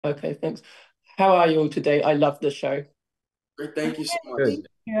Okay, thanks. How are you all today? I love the show. Great, thank you so much. Thank Good.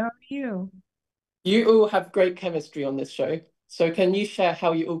 you. How are you? You all have great chemistry on this show. So can you share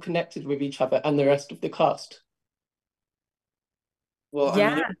how you all connected with each other and the rest of the cast? Well, I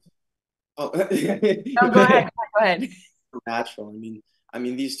mean, Yeah. oh, No, go ahead. Go ahead. natural. I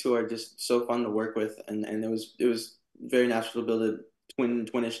mean, these two are just so fun to work with, and it was very natural to build a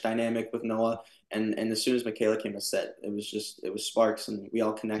twinish dynamic with Noah, and as soon as Mychala came to set, it was sparks, and we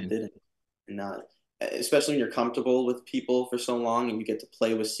all connected, and especially when you're comfortable with people for so long, and you get to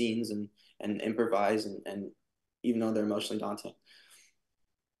play with scenes and improvise, and even though they're emotionally daunting.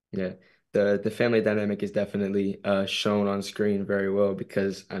 Yeah. The family dynamic is definitely shown on screen very well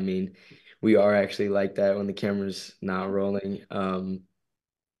because I mean we are actually like that when the camera's not rolling.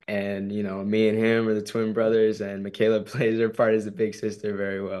 And me and him are the twin brothers and Mychala plays her part as the big sister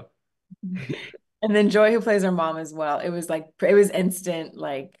very well. And then Joy, who plays her mom as well. It was instant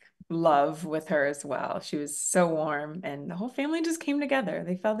like love with her as well. She was so warm, and the whole family just came together.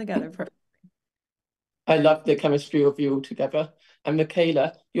 They fell together perfect. I love the chemistry of you all together. And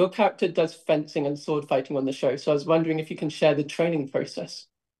Michaela, your character does fencing and sword fighting on the show, so I was wondering if you can share the training process.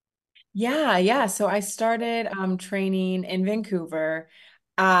 Yeah, yeah. So I started training in Vancouver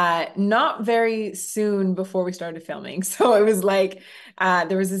not very soon before we started filming. So it was like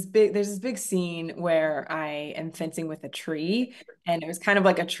there's this big scene where I am fencing with a tree, and it was kind of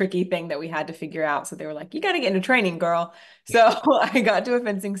like a tricky thing that we had to figure out. So they were like, you got to get into training, girl. So I got to a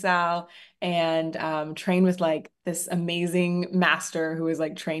fencing style and trained with like this amazing master who has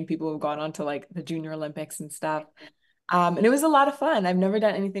like trained people who've gone on to like the Junior Olympics and stuff. And it was a lot of fun. I've never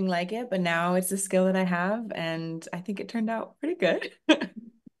done anything like it, but now it's a skill that I have, and I think it turned out pretty good.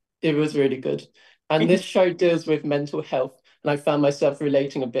 It was really good. And this show deals with mental health, and I found myself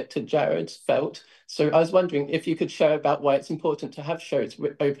relating a bit to Jared's felt. So I was wondering if you could share about why it's important to have shows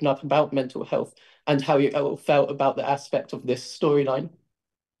open up about mental health and how you all felt about the aspect of this storyline.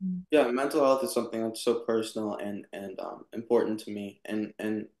 Yeah, mental health is something that's so personal and important to me, and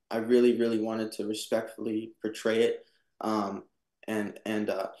I really really wanted to respectfully portray it. And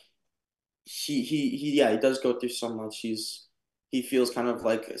he does go through so much. He feels kind of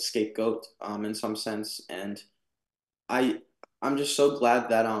like a scapegoat in some sense, and I I'm just so glad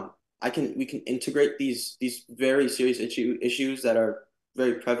that we can integrate these very serious issues that are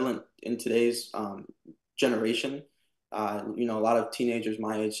very prevalent in today's generation. A lot of teenagers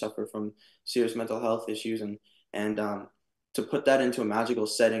my age suffer from serious mental health issues, and to put that into a magical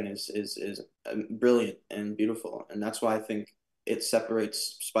setting is brilliant and beautiful, and that's why I think it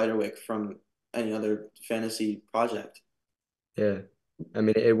separates Spiderwick from any other fantasy project. Yeah. I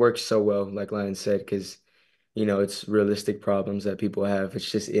mean it works so well, like Lyon said, because it's realistic problems that people have.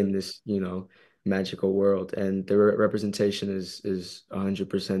 It's just in this, magical world, and the representation is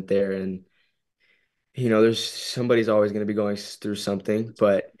 100% there. And there's somebody's always going to be going through something,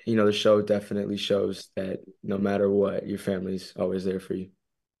 but the show definitely shows that no matter what, your family's always there for you.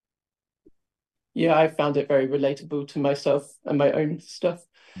 Yeah, I found it very relatable to myself and my own stuff.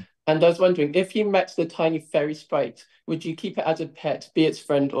 And I was wondering, if you met the tiny fairy sprite, would you keep it as a pet, be its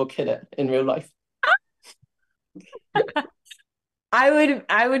friend, or kill it in real life?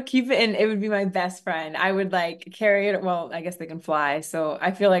 I would keep it, and it would be my best friend. I would like carry it. Well, I guess they can fly, so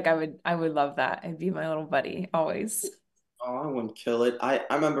I feel like I would love that. It'd be my little buddy always. Oh, I wouldn't kill it. I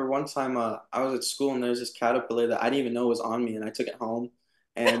remember one time I was at school and there was this caterpillar that I didn't even know was on me, and I took it home,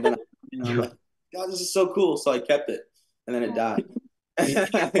 and then I'm like, God, this is so cool. So I kept it, and then it died.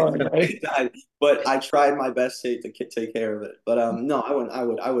 Oh, no. It died. But I tried my best to take care of it. But no, I wouldn't.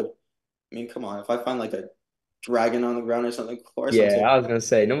 I would. I mean, come on. If I find like a dragon on the ground or something, of course I'm Yeah, taking. I was gonna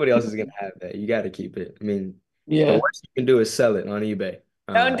say nobody else is gonna have that. You got to keep it. I mean, the Yeah, worst you can do is sell it on eBay.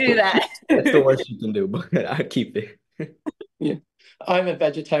 Don't do that. That's the worst you can do, but I keep it. yeah. I'm a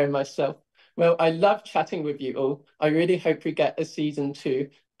vegetarian myself. Well, I love chatting with you all. I really hope we get a season two,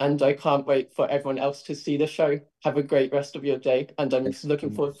 and I can't wait for everyone else to see the show. Have a great rest of your day, and I'm Thank just looking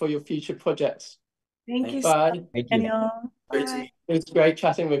you. forward for your future projects. Thank Thank you so much, Bye. Thank you. Daniel. Great to Bye. meet It was great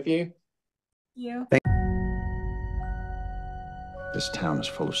chatting with you. You. This town is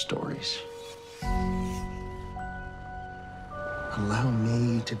full of stories. Allow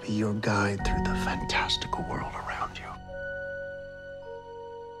me to be your guide through the fantastical world around you.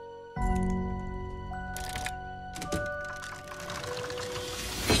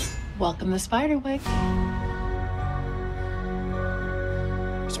 Welcome to Spiderwick.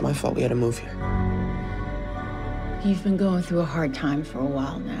 It's my fault we had to move here. You've been going through a hard time for a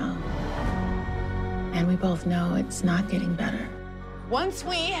while now. And we both know it's not getting better. Once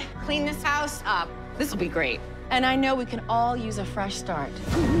we clean this house up, this will be great. And I know we can all use a fresh start.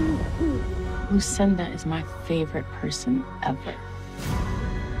 Lucinda is my favorite person ever.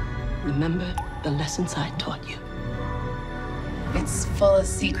 Remember the lessons I taught you. It's full of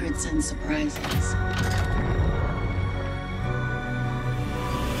secrets and surprises.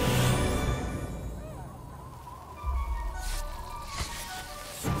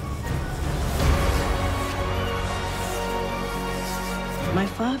 My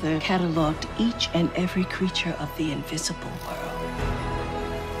father cataloged each and every creature of the invisible world.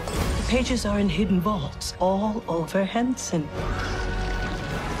 The pages are in hidden vaults all over Henson.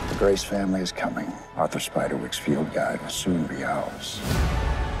 The Grace family is coming. Arthur Spiderwick's field guide will soon be ours.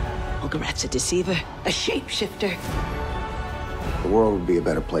 Mulgarath's a deceiver, a shapeshifter. The world would be a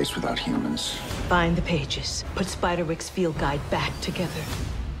better place without humans. Find the pages. Put Spiderwick's field guide back together.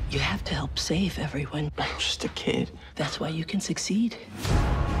 You have to help save everyone. I'm just a kid. That's why you can succeed.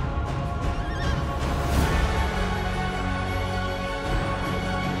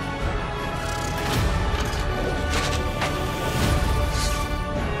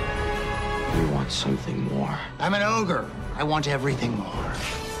 We want something more. I'm an ogre. I want everything more.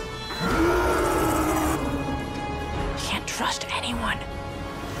 Can't trust anyone.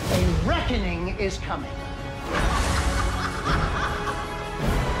 A reckoning is coming.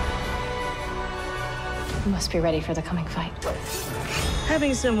 You must be ready for the coming fight.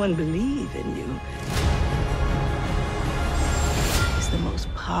 Having someone believe in you is the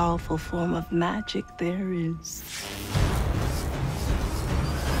most powerful form of magic there is.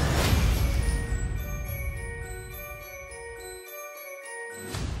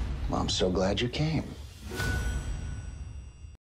 Well, I'm so glad you came.